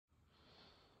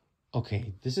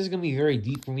Okay, this is going to be very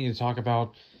deep for me to talk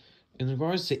about in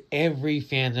regards to every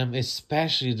fandom,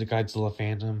 especially the Godzilla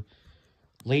fandom.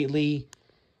 Lately,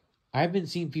 I've been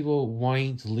seeing people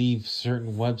wanting to leave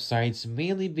certain websites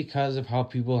mainly because of how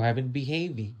people have been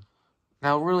behaving.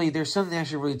 Now, really, there's something I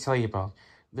should really tell you about.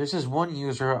 There's this one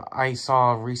user I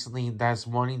saw recently that's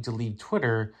wanting to leave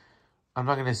Twitter. I'm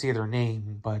not going to say their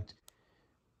name, but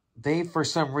they, for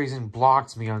some reason,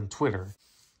 blocked me on Twitter.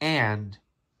 And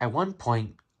at one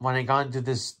point, when I got into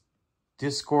this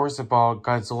discourse about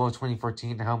Godzilla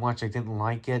 2014 and how much I didn't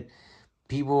like it,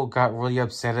 people got really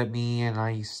upset at me, and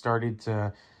I started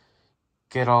to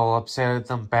get all upset at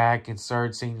them back and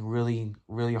started saying really,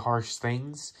 really harsh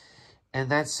things.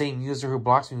 And that same user who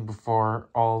blocked me before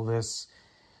all this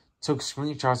took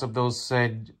screenshots of those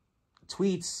said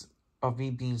tweets of me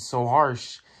being so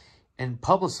harsh and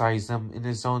publicized them in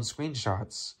his own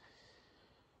screenshots.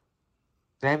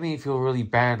 That made me feel really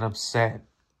bad and upset.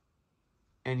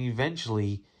 And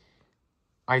eventually,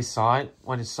 I saw it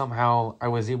when somehow I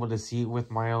was able to see it with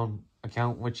my own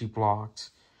account, which he blocked.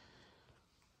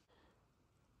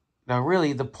 Now,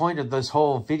 really, the point of this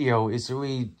whole video is to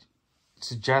really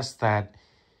suggest that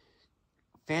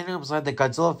fandoms like the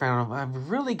Godzilla fandom have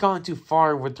really gone too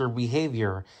far with their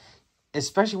behavior,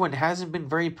 especially when it hasn't been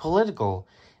very political.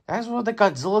 That's what the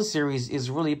Godzilla series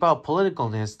is really about,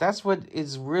 politicalness. That's what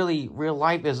is really, real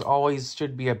life is always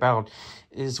should be about,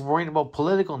 is worrying about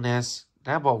politicalness,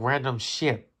 not about random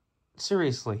shit.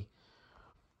 Seriously.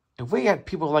 If we had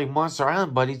people like Monster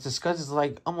Island Buddies discuss this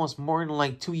like almost more than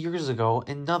like 2 years ago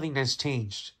and nothing has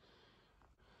changed.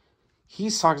 He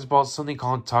talks about something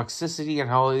called toxicity and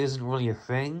how it isn't really a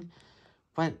thing.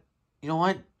 But, you know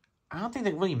what? I don't think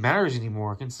that really matters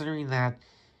anymore, considering that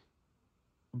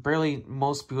barely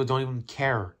most people don't even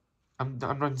care. I'm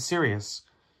not serious.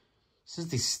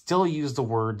 Since they still use the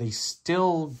word, they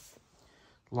still,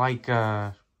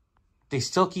 they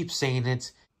still keep saying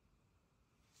it,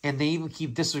 and they even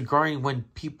keep disregarding when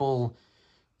people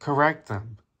correct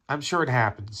them. I'm sure it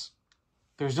happens.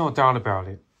 There's no doubt about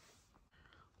it.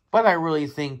 But I really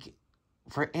think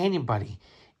for anybody,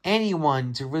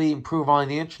 anyone to really improve on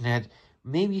the internet,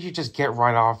 maybe you should just get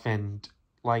right off and,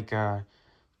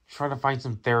 try to find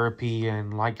some therapy,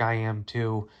 and like I am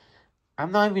too.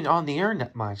 I'm not even on the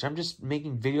internet much. I'm just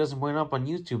making videos and putting up on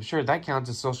YouTube. Sure, that counts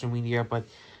as social media, but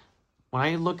when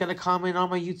I look at a comment on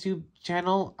my YouTube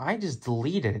channel, I just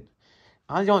delete it.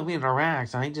 I don't even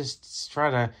interact. I just try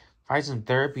to find some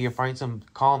therapy or find some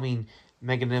calming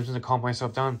mechanism to calm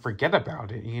myself down and forget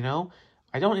about it, you know?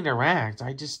 I don't interact.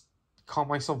 I just calm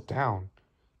myself down.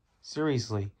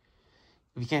 Seriously.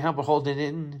 If you can't help but hold it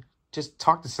in, just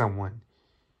talk to someone.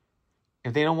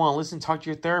 If they don't want to listen, talk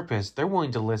to your therapist. They're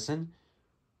willing to listen.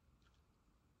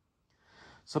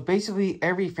 So basically,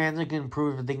 every fandom can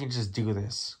improve if they can just do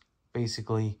this,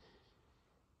 basically.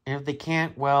 And if they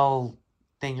can't, well,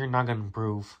 then you're not going to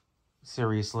improve.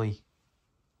 Seriously.